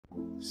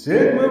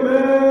Sigma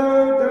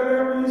Male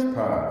Diaries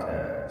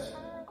Podcast.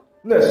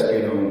 Let's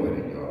get on with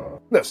it,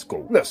 y'all. Let's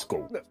go.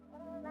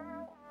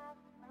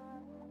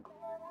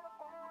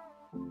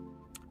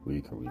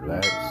 We can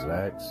relax,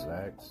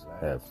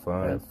 have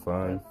fun,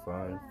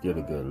 get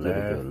a good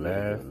laugh,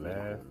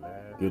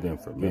 good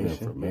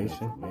information,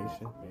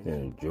 and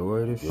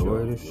enjoy the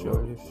show.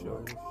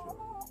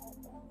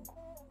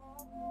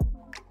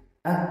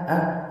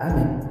 I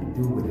mean, you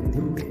do what it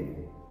do, baby.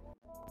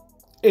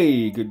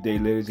 Hey, good day,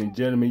 ladies and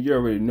gentlemen. You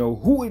already know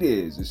who it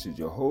is. This is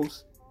your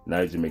host,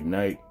 Nigel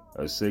McKnight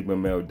of Sigma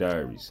Male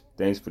Diaries.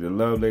 Thanks for the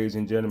love, ladies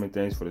and gentlemen.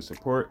 Thanks for the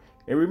support.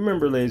 And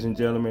remember, ladies and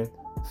gentlemen,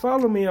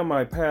 follow me on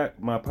my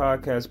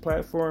podcast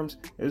platforms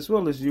as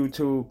well as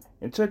YouTube,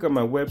 and check out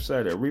my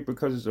website at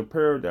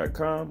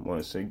repercussionsapparel.com.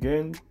 Once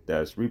again,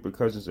 that's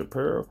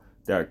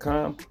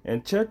repercussionsapparel.com.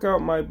 And check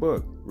out my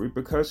book,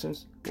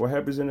 Repercussions: What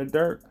Happens in the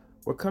Dark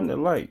Will Come to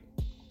Light.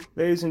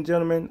 Ladies and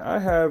gentlemen, I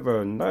have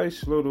a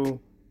nice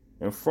little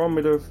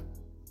informative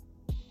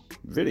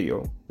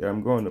video that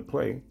I'm going to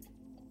play,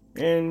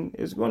 and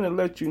it's going to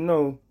let you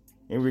know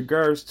in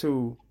regards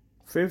to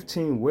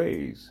 15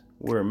 ways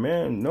where a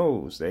man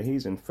knows that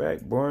he's in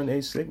fact born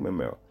a Sigma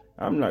male.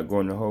 I'm not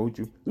going to hold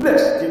you.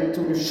 Let's get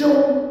into the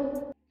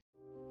show.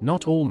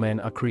 Not all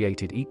men are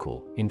created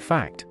equal. In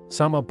fact,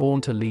 some are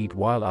born to lead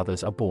while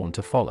others are born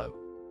to follow.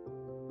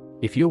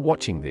 If you're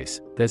watching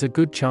this, there's a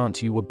good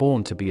chance you were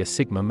born to be a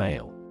Sigma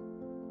male.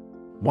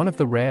 One of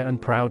the rare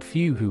and proud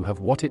few who have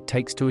what it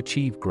takes to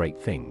achieve great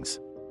things.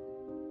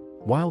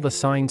 While the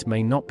signs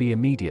may not be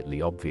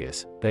immediately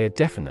obvious, they are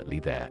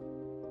definitely there.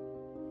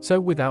 So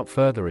without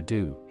further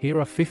ado, here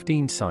are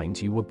 15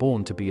 signs you were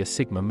born to be a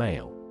Sigma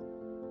male.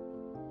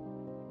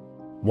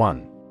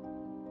 1.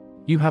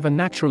 You have a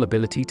natural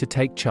ability to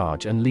take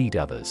charge and lead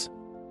others.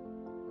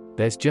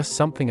 There's just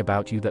something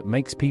about you that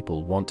makes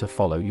people want to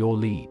follow your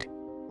lead.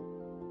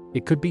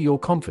 It could be your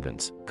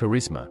confidence,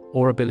 charisma,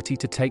 or ability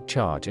to take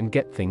charge and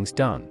get things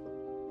done.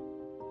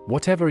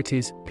 Whatever it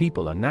is,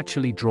 people are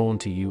naturally drawn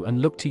to you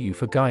and look to you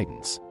for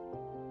guidance.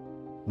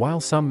 While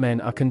some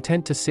men are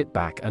content to sit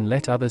back and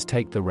let others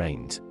take the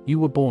reins, you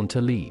were born to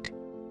lead.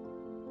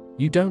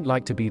 You don't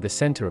like to be the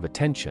center of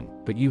attention,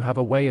 but you have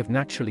a way of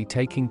naturally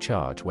taking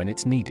charge when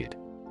it's needed.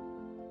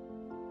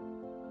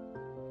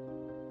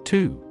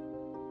 2.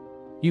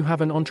 You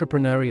have an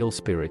entrepreneurial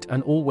spirit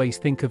and always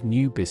think of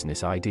new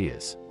business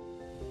ideas.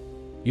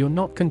 You're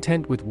not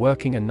content with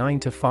working a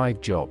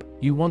 9-to-5 job,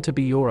 you want to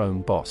be your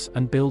own boss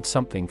and build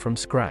something from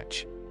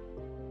scratch.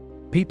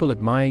 People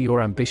admire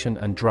your ambition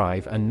and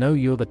drive and know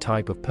you're the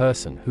type of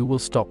person who will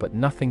stop at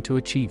nothing to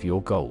achieve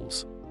your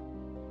goals.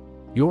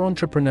 Your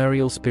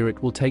entrepreneurial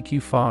spirit will take you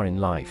far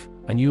in life,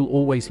 and you'll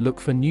always look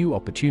for new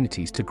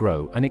opportunities to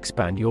grow and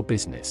expand your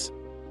business.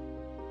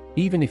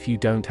 Even if you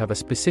don't have a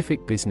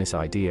specific business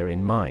idea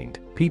in mind,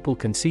 people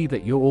can see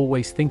that you're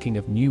always thinking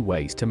of new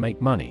ways to make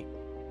money.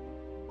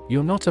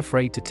 You're not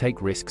afraid to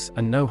take risks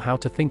and know how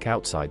to think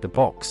outside the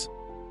box.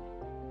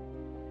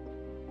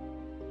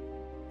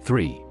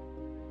 3.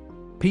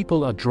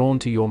 People are drawn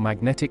to your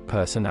magnetic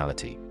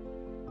personality.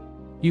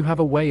 You have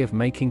a way of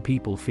making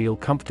people feel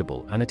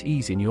comfortable and at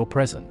ease in your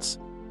presence.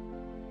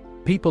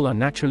 People are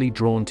naturally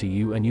drawn to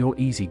you and your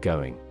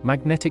easygoing,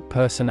 magnetic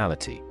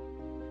personality.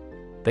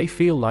 They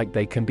feel like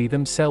they can be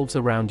themselves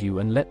around you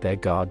and let their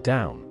guard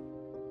down.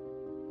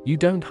 You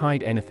don't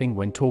hide anything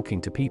when talking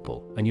to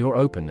people, and your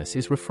openness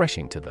is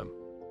refreshing to them.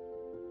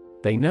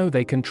 They know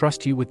they can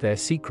trust you with their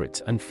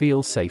secrets and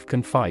feel safe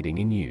confiding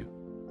in you.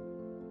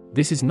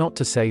 This is not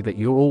to say that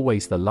you're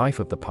always the life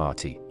of the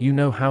party. You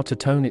know how to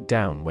tone it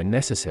down when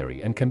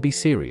necessary and can be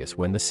serious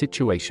when the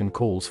situation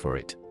calls for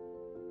it.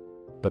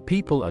 But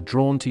people are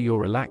drawn to your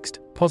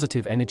relaxed,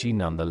 positive energy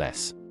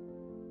nonetheless.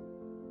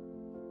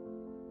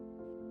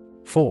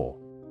 4.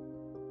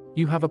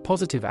 You have a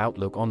positive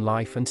outlook on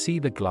life and see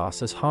the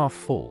glass as half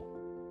full.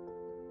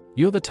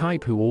 You're the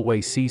type who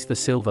always sees the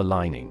silver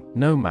lining,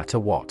 no matter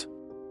what.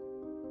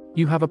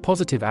 You have a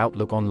positive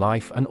outlook on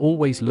life and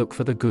always look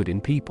for the good in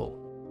people.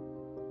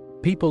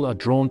 People are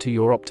drawn to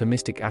your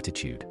optimistic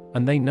attitude,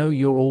 and they know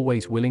you're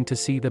always willing to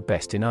see the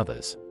best in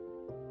others.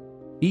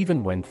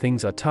 Even when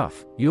things are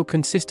tough, you're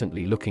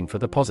consistently looking for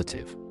the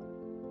positive.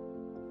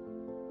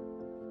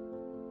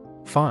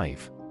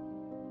 5.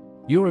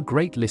 You're a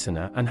great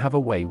listener and have a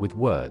way with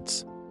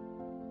words.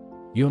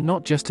 You're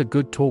not just a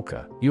good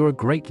talker, you're a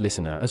great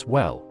listener as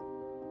well.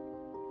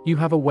 You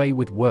have a way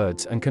with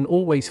words and can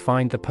always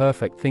find the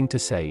perfect thing to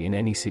say in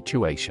any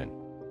situation.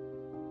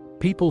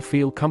 People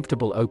feel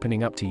comfortable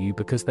opening up to you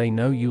because they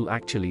know you'll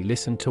actually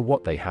listen to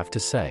what they have to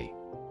say.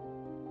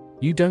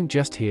 You don't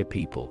just hear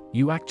people,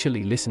 you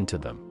actually listen to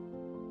them.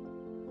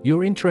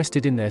 You're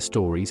interested in their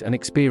stories and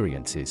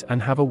experiences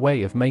and have a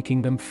way of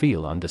making them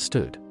feel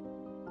understood.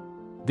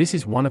 This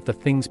is one of the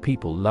things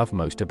people love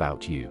most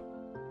about you.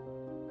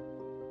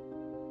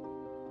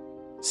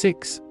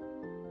 6.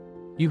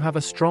 You have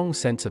a strong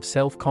sense of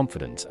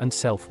self-confidence and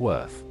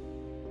self-worth.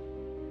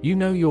 You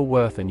know your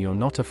worth and you're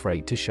not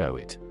afraid to show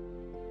it.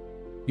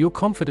 You're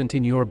confident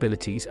in your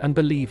abilities and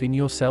believe in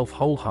yourself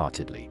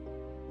wholeheartedly.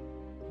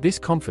 This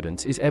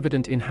confidence is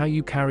evident in how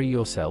you carry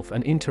yourself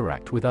and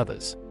interact with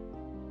others.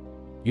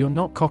 You're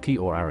not cocky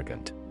or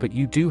arrogant, but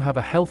you do have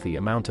a healthy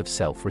amount of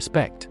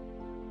self-respect.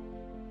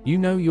 You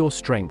know your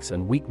strengths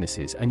and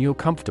weaknesses and you're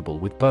comfortable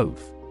with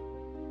both.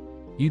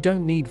 You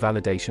don't need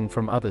validation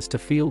from others to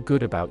feel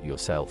good about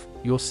yourself.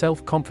 Your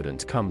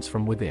self-confidence comes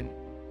from within.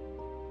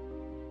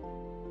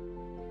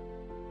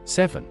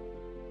 7.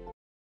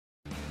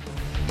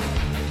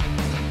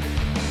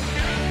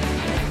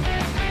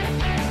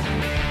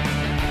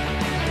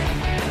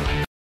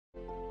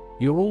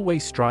 You're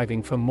always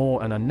striving for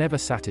more and are never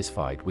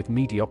satisfied with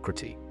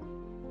mediocrity.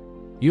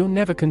 You're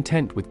never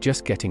content with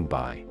just getting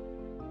by.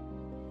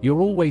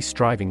 You're always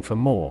striving for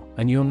more,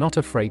 and you're not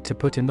afraid to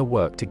put in the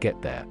work to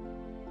get there.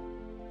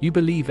 You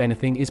believe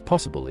anything is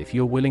possible if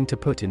you're willing to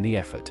put in the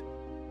effort.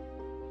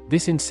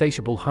 This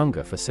insatiable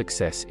hunger for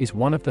success is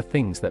one of the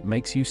things that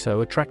makes you so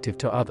attractive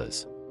to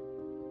others.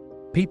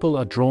 People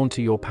are drawn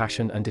to your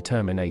passion and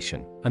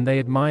determination, and they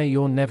admire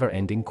your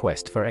never-ending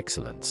quest for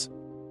excellence.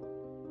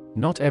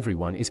 Not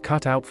everyone is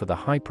cut out for the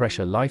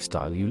high-pressure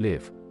lifestyle you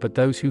live, but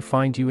those who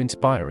find you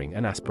inspiring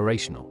and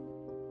aspirational.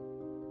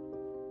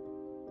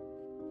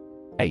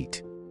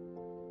 8.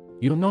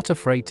 You're not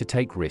afraid to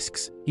take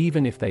risks,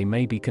 even if they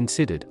may be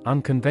considered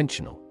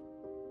unconventional.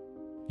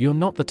 You're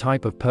not the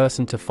type of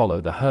person to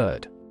follow the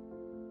herd.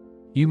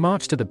 You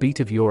march to the beat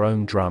of your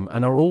own drum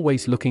and are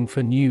always looking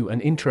for new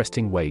and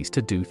interesting ways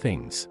to do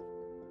things.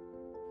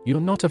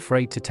 You're not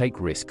afraid to take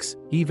risks,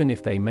 even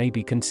if they may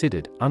be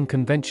considered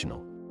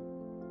unconventional.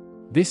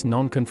 This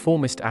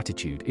nonconformist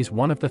attitude is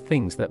one of the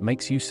things that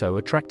makes you so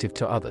attractive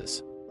to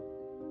others.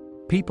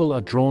 People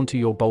are drawn to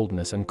your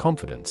boldness and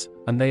confidence,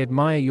 and they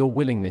admire your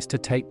willingness to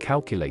take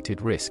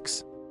calculated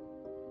risks.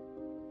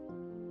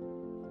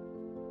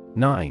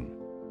 9.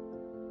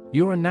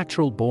 You're a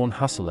natural-born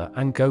hustler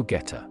and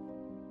go-getter.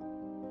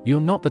 You're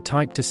not the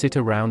type to sit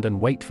around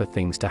and wait for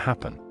things to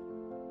happen.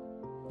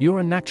 You're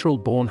a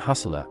natural-born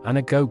hustler and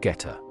a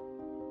go-getter.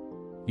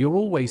 You're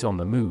always on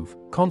the move,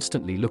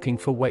 constantly looking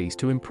for ways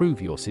to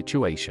improve your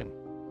situation.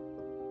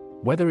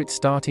 Whether it's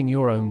starting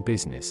your own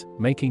business,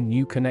 making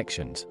new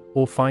connections,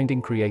 or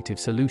finding creative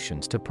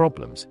solutions to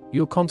problems,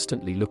 you're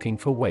constantly looking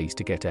for ways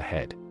to get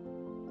ahead.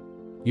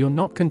 You're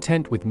not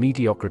content with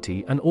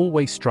mediocrity and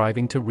always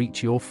striving to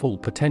reach your full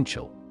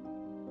potential.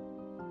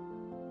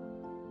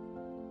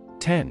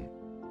 10.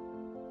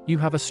 You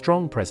have a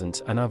strong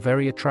presence and are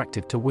very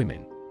attractive to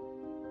women.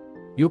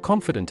 You're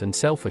confident and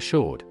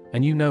self-assured,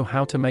 and you know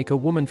how to make a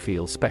woman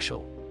feel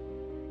special.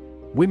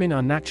 Women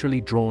are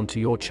naturally drawn to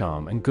your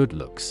charm and good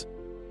looks.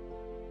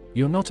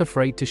 You're not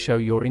afraid to show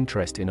your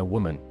interest in a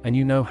woman, and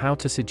you know how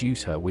to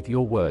seduce her with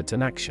your words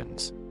and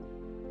actions.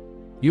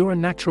 You're a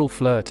natural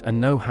flirt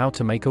and know how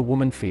to make a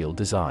woman feel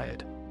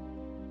desired.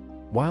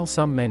 While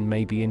some men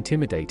may be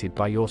intimidated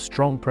by your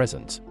strong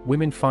presence,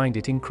 women find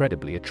it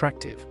incredibly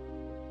attractive.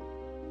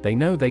 They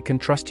know they can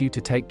trust you to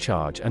take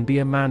charge and be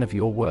a man of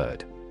your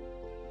word.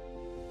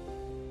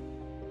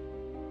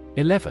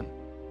 11.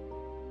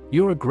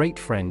 You're a great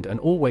friend and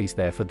always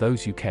there for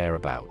those you care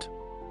about.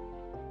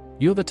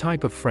 You're the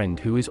type of friend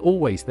who is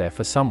always there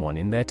for someone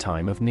in their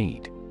time of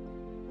need.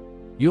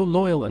 You're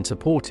loyal and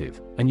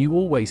supportive, and you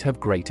always have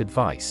great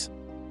advice.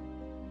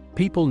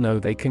 People know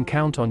they can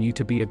count on you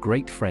to be a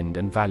great friend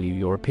and value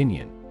your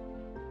opinion.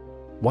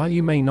 While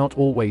you may not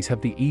always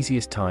have the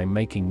easiest time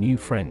making new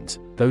friends,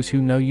 those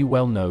who know you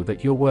well know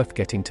that you're worth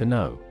getting to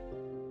know.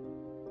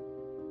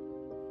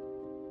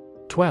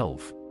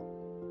 12.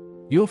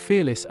 You're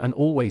fearless and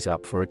always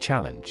up for a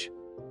challenge.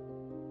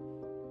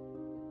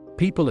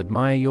 People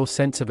admire your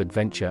sense of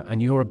adventure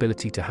and your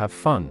ability to have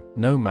fun,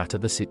 no matter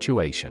the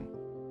situation.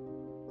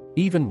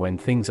 Even when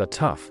things are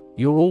tough,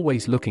 you're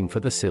always looking for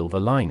the silver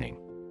lining.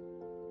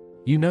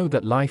 You know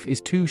that life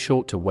is too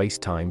short to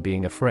waste time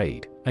being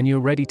afraid, and you're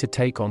ready to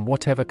take on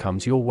whatever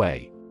comes your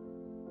way.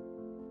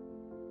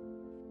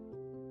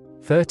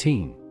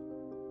 13.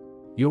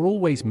 You're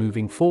always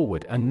moving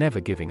forward and never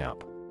giving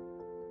up.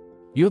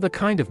 You're the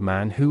kind of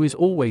man who is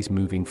always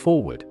moving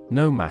forward,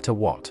 no matter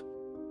what.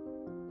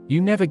 You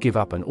never give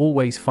up and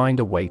always find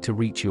a way to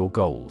reach your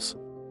goals.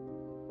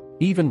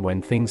 Even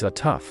when things are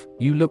tough,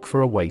 you look for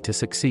a way to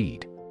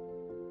succeed.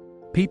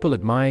 People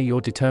admire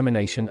your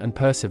determination and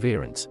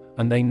perseverance,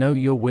 and they know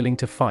you're willing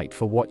to fight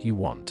for what you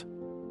want.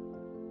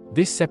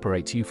 This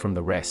separates you from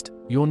the rest,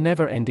 your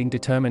never-ending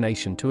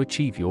determination to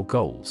achieve your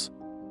goals.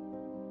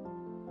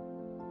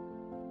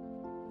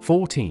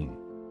 14.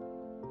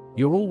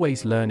 You're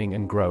always learning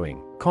and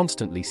growing,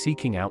 constantly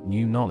seeking out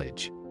new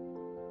knowledge.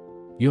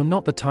 You're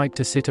not the type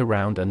to sit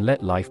around and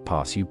let life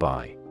pass you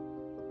by.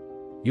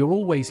 You're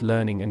always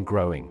learning and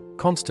growing,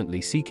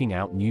 constantly seeking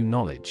out new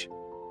knowledge.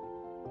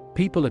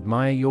 People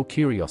admire your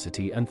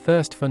curiosity and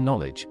thirst for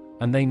knowledge,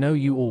 and they know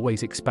you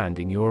always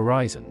expanding your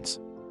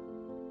horizons.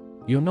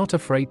 You're not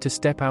afraid to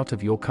step out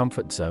of your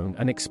comfort zone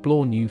and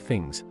explore new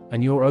things,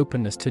 and your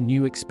openness to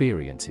new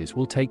experiences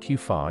will take you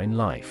far in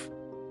life.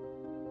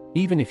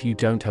 Even if you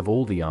don't have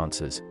all the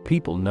answers,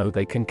 people know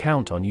they can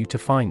count on you to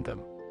find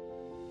them.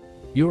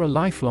 You're a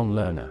lifelong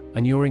learner,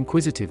 and your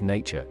inquisitive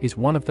nature is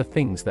one of the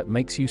things that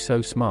makes you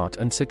so smart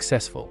and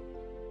successful.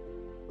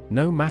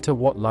 No matter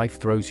what life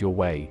throws your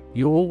way,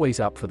 you're always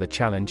up for the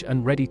challenge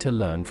and ready to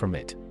learn from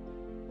it.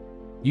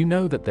 You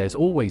know that there's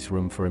always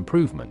room for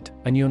improvement,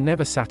 and you're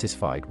never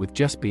satisfied with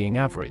just being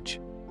average.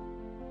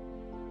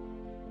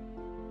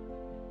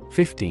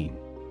 15.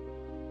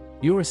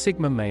 You're a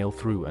Sigma male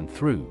through and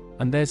through,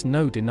 and there's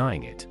no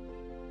denying it.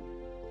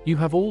 You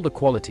have all the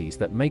qualities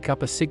that make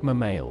up a Sigma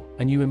male,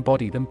 and you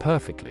embody them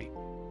perfectly.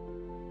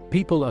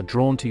 People are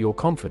drawn to your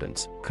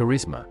confidence,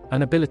 charisma,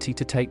 and ability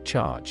to take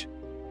charge.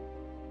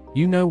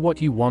 You know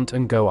what you want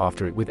and go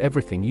after it with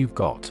everything you've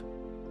got.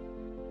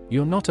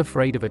 You're not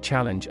afraid of a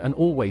challenge and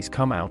always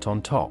come out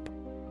on top.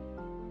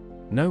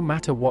 No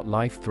matter what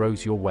life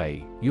throws your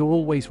way, you're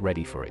always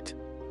ready for it.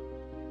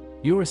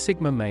 You're a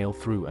Sigma male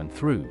through and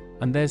through,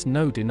 and there's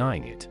no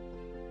denying it.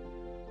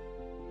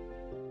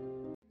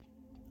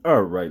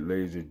 All right,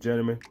 ladies and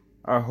gentlemen,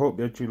 I hope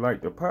that you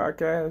liked the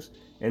podcast,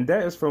 and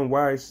that is from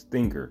Wise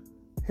Thinker.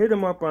 Hit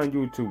him up on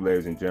YouTube,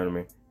 ladies and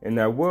gentlemen, and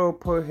I will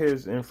put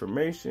his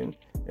information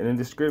in the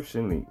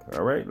description link.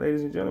 All right,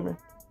 ladies and gentlemen.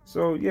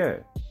 So yeah,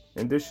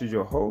 and this is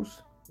your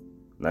host,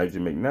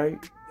 Nigel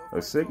McKnight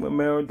of Sigma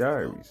Male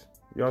Diaries.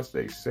 Y'all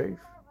stay safe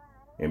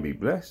and be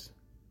blessed.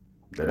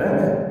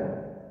 Bye.